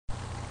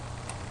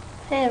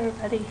Hey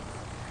everybody.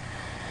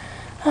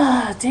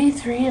 Day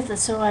 3 of the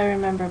So I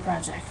Remember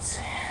project.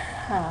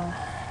 Uh,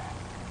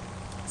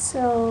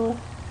 so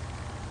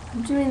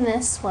I'm doing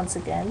this once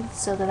again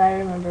so that I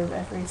remember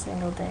every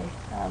single day.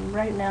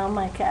 Right now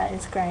my cat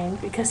is crying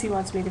because he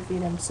wants me to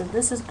feed him, so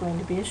this is going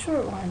to be a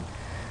short one.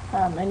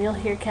 And you'll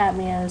hear cat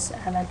meows,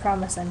 and I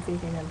promise I'm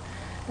feeding him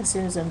as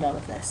soon as I'm done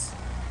with this.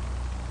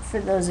 For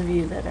those of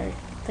you that are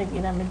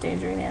thinking I'm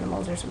endangering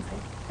animals or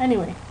something.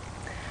 Anyway,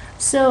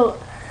 so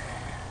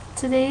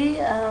today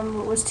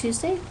was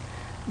Tuesday,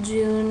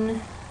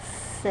 June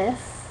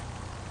 5th.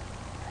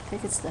 I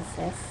think it's the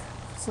 5th.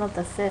 If it's not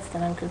the 5th,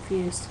 then I'm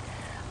confused.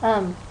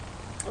 And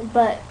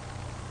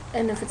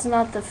if it's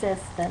not the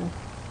 5th, then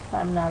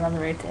I'm not on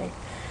the right day.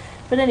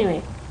 But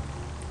anyway,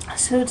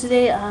 so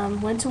today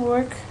went to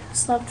work,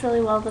 slept really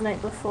well the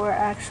night before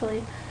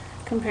actually,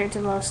 compared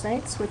to most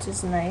nights, which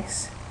is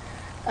nice.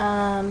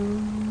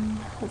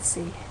 Let's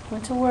see,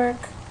 went to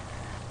work,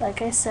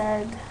 like I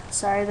said,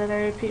 sorry that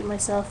I repeat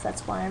myself,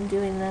 that's why I'm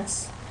doing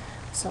this,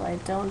 so I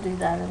don't do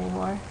that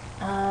anymore.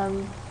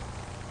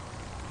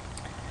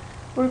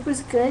 Work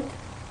was good,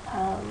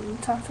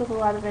 talked with a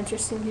lot of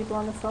interesting people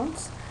on the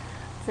phones,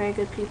 very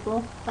good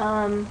people.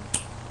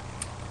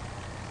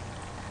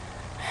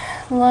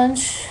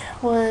 Lunch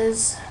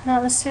was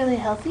not necessarily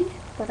healthy,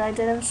 but I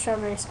did have a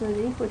strawberry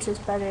smoothie, which is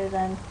better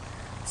than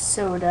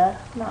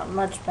soda, not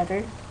much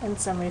better in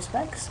some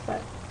respects,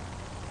 but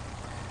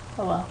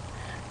oh well.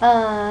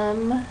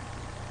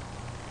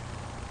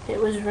 It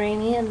was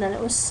rainy and then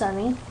it was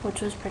sunny,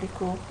 which was pretty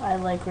cool. I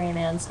like rain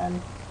and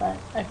sun, but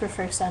I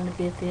prefer sun to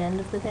be at the end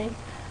of the day,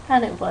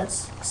 and it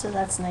was, so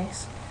that's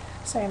nice.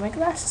 Sorry, my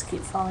glasses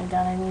keep falling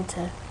down. I need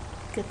to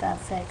get that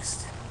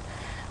fixed.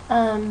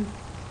 I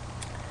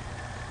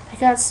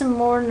got some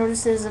more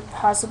notices of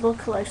possible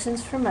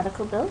collections for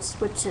medical bills,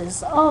 which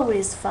is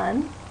always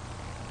fun.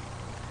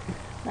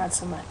 Not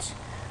so much.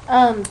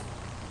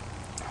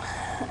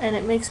 And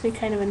it makes me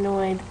kind of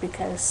annoyed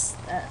because,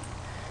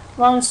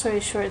 long story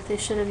short, they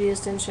should have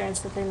used insurance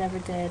that they never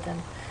did,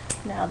 and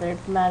now they're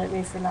mad at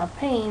me for not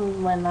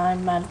paying when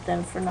I'm mad at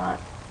them for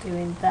not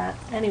doing that.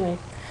 Anyway,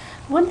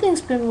 one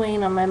thing's been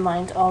weighing on my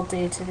mind all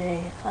day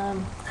today.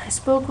 I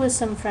spoke with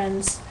some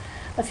friends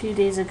a few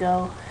days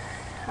ago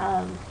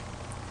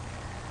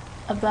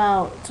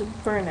about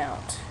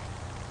burnout,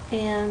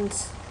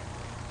 and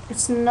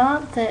it's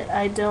not that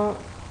I don't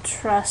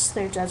trust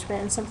their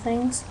judgment in some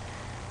things,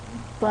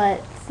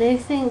 but they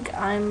think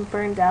I'm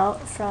burned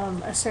out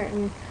from a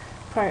certain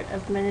part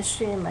of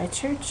ministry in my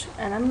church,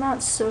 and I'm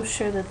not so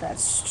sure that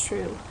that's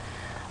true.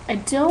 I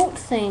don't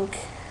think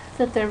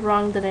that they're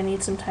wrong that I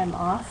need some time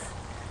off,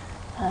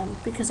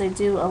 because I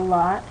do a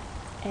lot,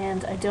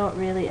 and I don't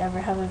really ever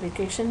have a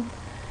vacation,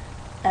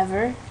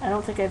 ever. I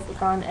don't think I've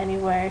gone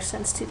anywhere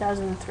since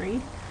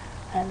 2003,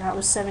 and that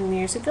was 7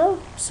 years ago,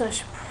 so I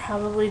should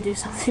probably do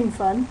something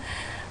fun.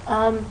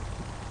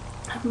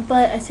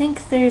 But I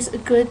think there's a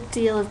good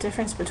deal of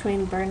difference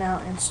between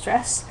burnout and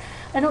stress.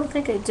 I don't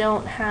think I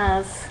don't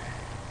have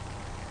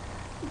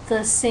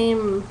the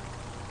same,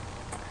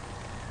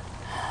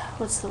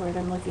 what's the word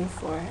I'm looking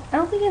for? I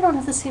don't think I don't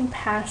have the same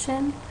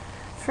passion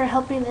for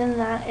helping in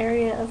that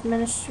area of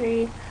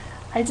ministry.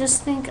 I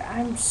just think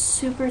I'm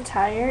super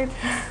tired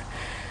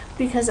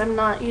because I'm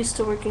not used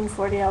to working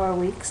 40-hour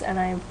weeks, and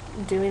I'm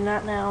doing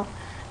that now.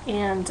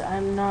 And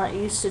I'm not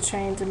used to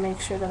trying to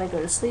make sure that I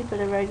go to sleep at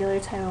a regular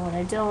time, and when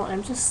I don't,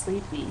 I'm just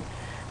sleepy.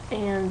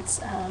 And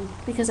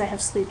because I have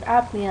sleep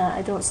apnea,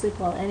 I don't sleep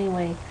well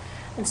anyway,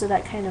 and so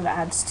that kind of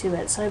adds to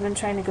it. So I've been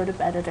trying to go to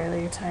bed at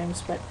earlier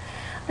times, but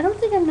I don't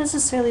think I'm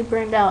necessarily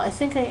burned out. I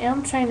think I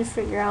am trying to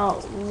figure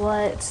out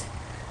what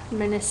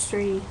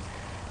ministry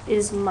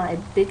is my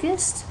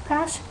biggest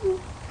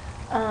passion,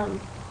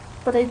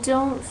 but I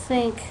don't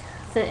think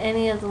that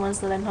any of the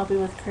ones that I'm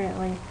helping with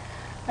currently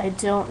I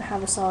don't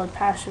have a solid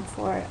passion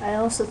for it. I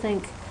also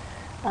think,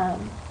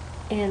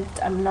 and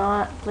I'm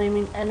not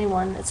blaming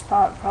anyone, it's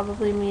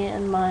probably me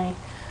and my,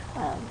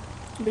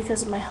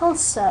 because of my health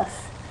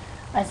stuff,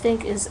 I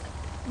think is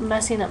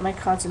messing up my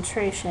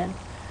concentration.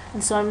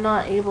 And so I'm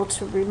not able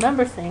to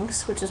remember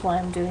things, which is why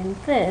I'm doing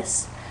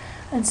this.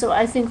 And so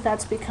I think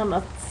that's become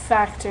a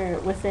factor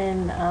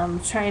within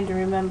trying to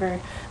remember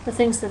the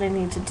things that I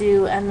need to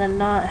do, and then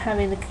not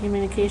having the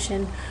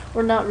communication,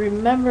 or not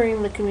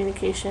remembering the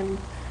communication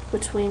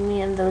between me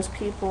and those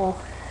people,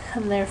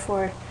 and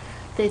therefore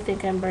they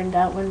think I'm burned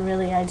out when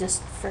really I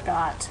just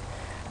forgot.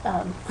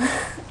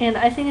 And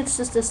I think it's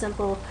just a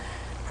simple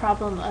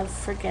problem of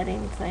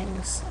forgetting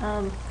things.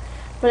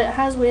 But it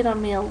has weighed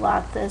on me a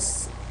lot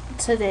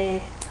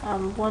today,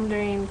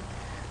 wondering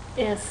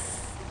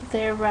if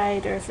they're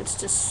right or if it's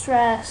just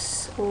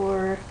stress,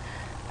 or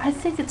I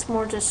think it's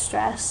more just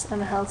stress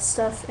and health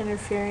stuff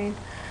interfering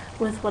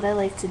with what I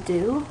like to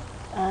do.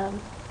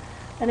 And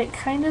it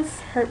kind of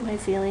hurt my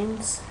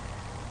feelings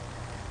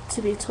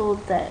to be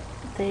told that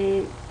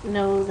they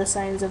know the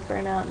signs of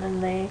burnout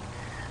and they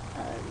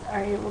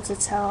are able to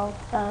tell.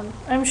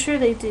 I'm sure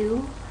they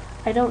do.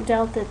 I don't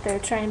doubt that they're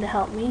trying to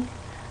help me.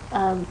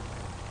 And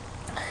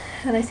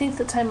I think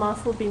the time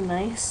off will be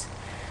nice,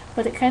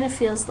 but it kind of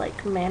feels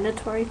like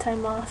mandatory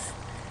time off,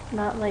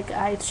 not like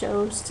I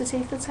chose to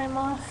take the time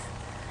off.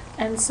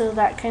 And so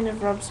that kind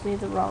of rubs me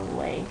the wrong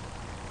way.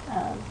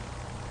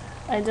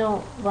 I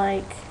don't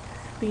like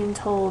being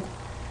told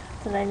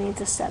that I need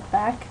to step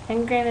back.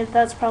 And granted,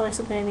 that's probably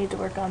something I need to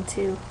work on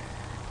too.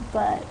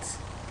 But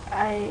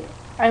I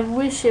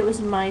wish it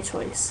was my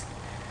choice.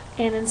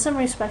 And in some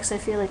respects, I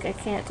feel like I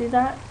can't do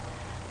that.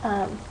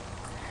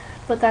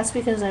 But that's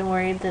because I'm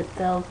worried that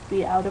they'll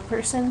be out a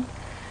person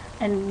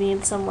and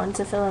need someone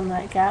to fill in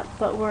that gap.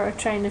 But we're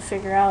trying to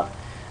figure out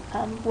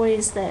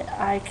ways that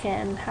I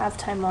can have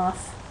time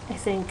off, I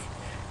think,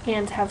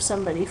 and have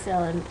somebody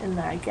fill in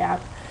that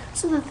gap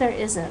so that there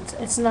isn't.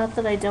 It's not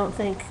that I don't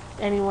think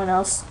anyone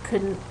else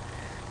couldn't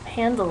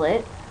handle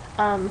it,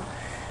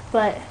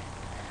 but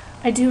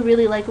I do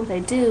really like what I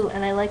do,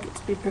 and I like it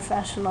to be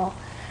professional.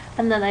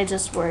 And then I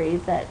just worry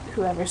that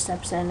whoever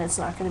steps in, it's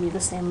not going to be the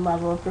same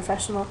level of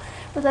professional.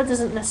 But that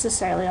doesn't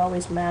necessarily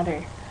always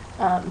matter.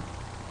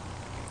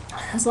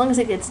 As long as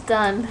it gets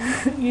done,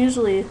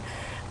 usually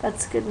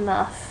that's good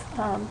enough.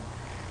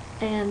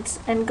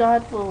 And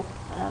God will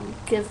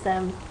give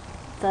them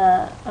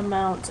the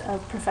amount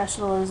of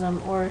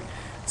professionalism or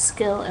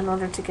skill in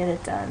order to get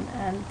it done,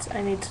 and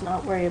I need to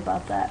not worry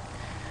about that.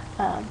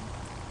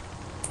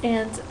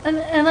 And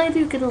I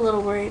do get a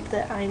little worried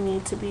that I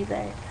need to be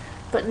there,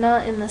 but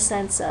not in the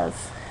sense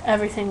of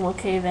everything will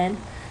cave in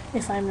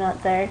if I'm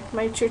not there.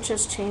 My church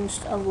has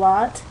changed a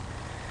lot,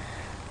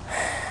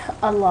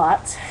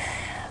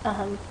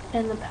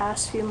 in the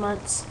past few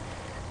months,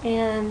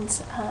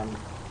 and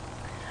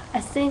I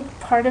think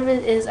part of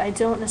it is I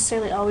don't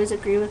necessarily always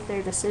agree with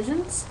their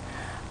decisions,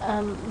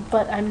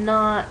 but I'm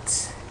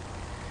not,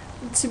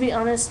 to be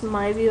honest,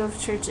 my view of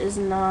church is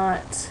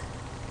not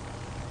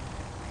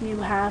you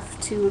have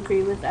to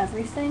agree with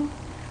everything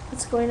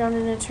that's going on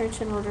in a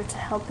church in order to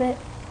help it.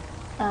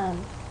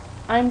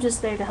 I'm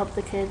just there to help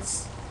the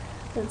kids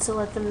and to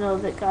let them know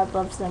that God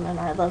loves them and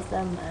I love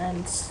them,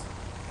 and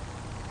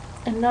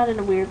not in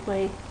a weird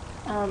way,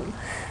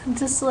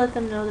 just to let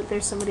them know that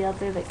there's somebody out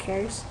there that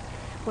cares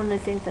when they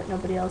think that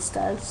nobody else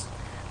does,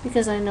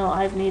 because I know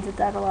I've needed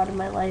that a lot in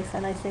my life,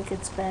 and I think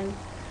it's been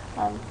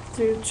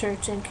through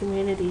church and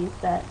community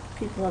that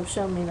people have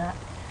shown me that.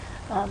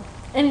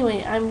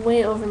 Anyway, I'm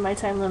way over my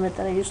time limit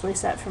that I usually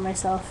set for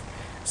myself,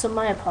 so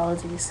my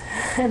apologies.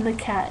 And the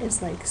cat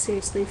is like,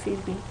 seriously,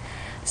 feed me.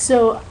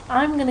 So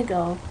I'm gonna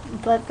go,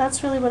 but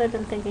that's really what I've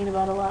been thinking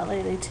about a lot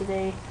lately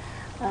today.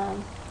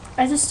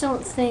 I just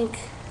don't think,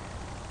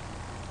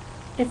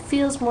 it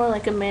feels more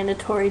like a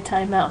mandatory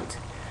timeout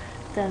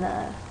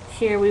than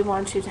here we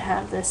want you to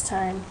have this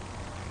time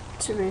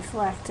to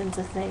reflect and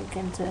to think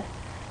and to,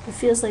 it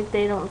feels like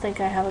they don't think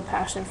I have a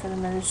passion for the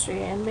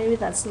ministry, and maybe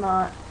that's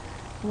not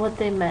what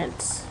they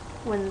meant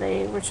when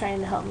they were trying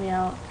to help me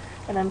out,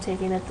 and I'm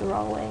taking it the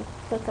wrong way,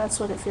 but that's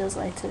what it feels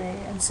like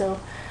today. And so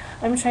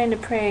I'm trying to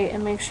pray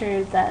and make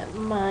sure that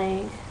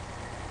my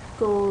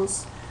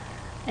goals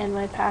and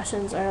my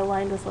passions are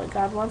aligned with what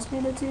God wants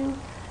me to do,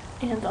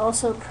 and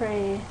also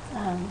pray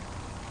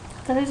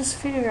that I just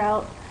figure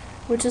out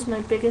which is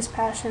my biggest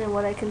passion and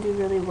what I can do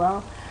really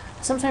well.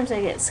 Sometimes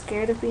I get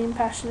scared of being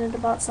passionate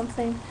about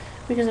something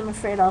because I'm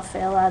afraid I'll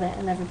fail at it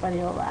and everybody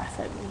will laugh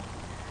at me,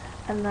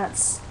 and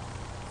that's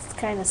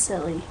kind of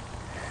silly.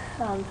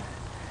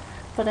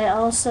 But I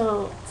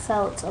also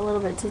felt a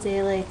little bit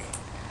today like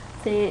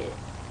they,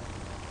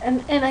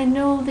 and I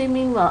know they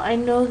mean well. I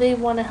know they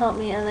want to help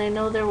me, and I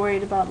know they're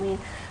worried about me,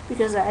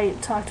 because I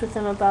talked with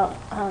them about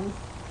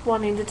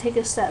wanting to take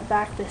a step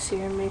back this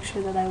year and make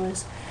sure that I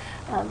was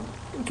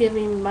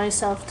giving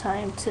myself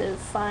time to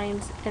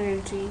find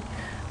energy,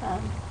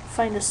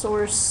 find a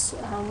source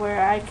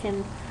where I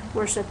can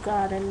worship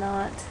God and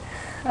not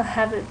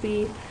have it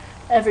be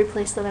every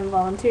place that I'm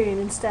volunteering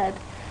instead.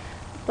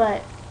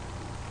 But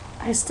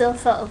I still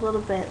felt a little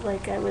bit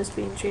like I was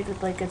being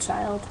treated like a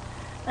child,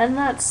 and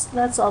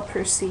that's all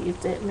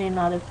perceived. It may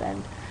not have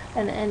been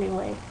in any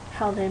way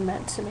how they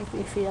meant to make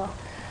me feel.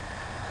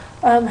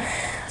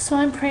 So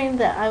I'm praying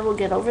that I will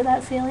get over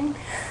that feeling.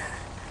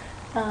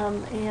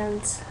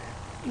 And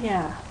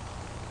yeah,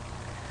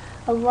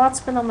 a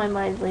lot's been on my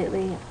mind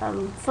lately.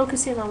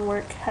 Focusing on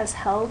work has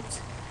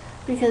helped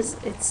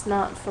because it's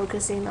not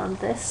focusing on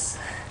this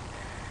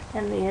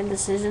and the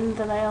indecision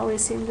that I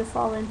always seem to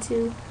fall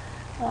into.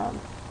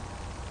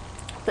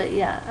 But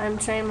yeah, I'm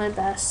trying my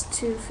best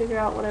to figure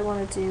out what I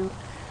want to do,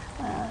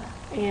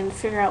 and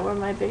figure out where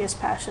my biggest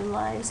passion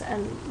lies.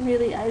 And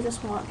really, I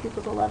just want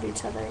people to love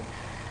each other.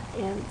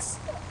 And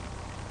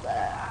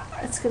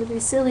it's going to be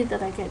silly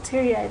that I get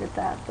teary-eyed at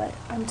that, but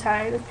I'm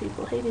tired of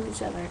people hating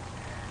each other.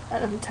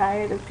 And I'm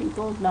tired of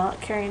people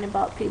not caring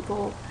about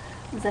people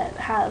that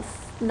have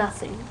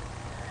nothing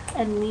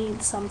and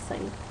need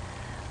something,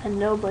 and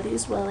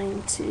nobody's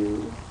willing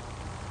to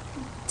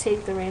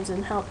take the reins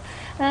and help.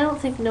 And I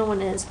don't think no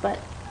one is, but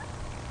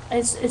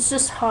it's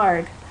just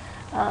hard.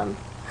 And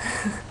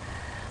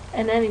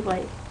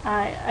anyway,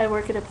 I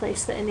work at a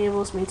place that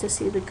enables me to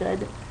see the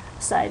good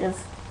side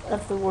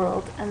of the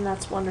world, and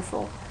that's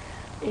wonderful.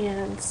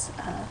 And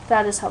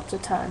that has helped a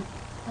ton.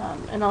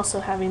 and also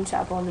having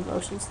chapel and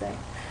devotions there.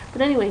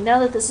 But anyway, now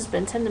that this has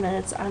been 10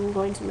 minutes, I'm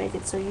going to make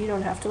it so you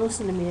don't have to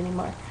listen to me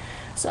anymore.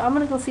 So I'm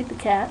going to go feed the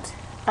cat,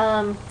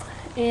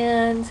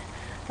 and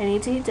I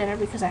need to eat dinner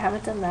because I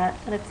haven't done that,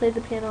 and I played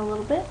the piano a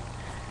little bit,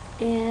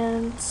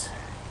 and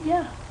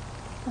yeah,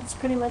 that's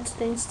pretty much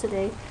things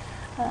today.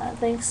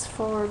 Thanks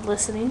for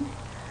listening,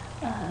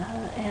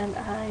 and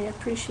I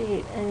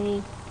appreciate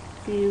any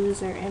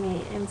views or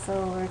any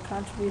info or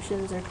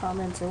contributions or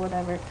comments or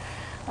whatever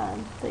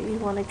that you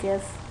want to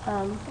give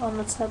on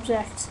the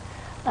subject.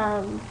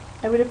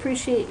 I would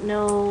appreciate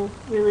no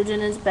religion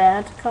is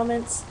bad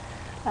comments.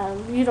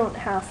 You don't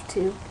have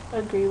to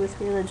agree with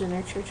religion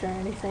or church or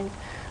anything.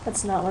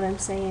 That's not what I'm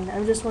saying.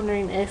 I'm just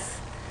wondering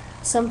if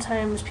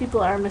sometimes people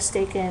are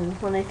mistaken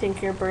when they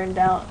think you're burned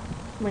out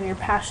when you're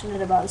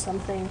passionate about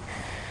something.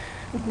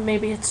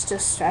 Maybe it's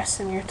just stress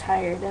and you're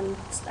tired and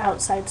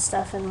outside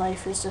stuff in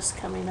life is just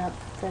coming up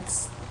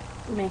that's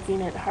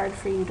making it hard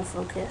for you to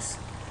focus.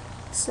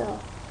 So,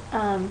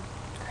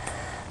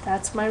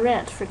 that's my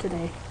rant for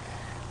today.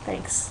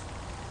 Thanks.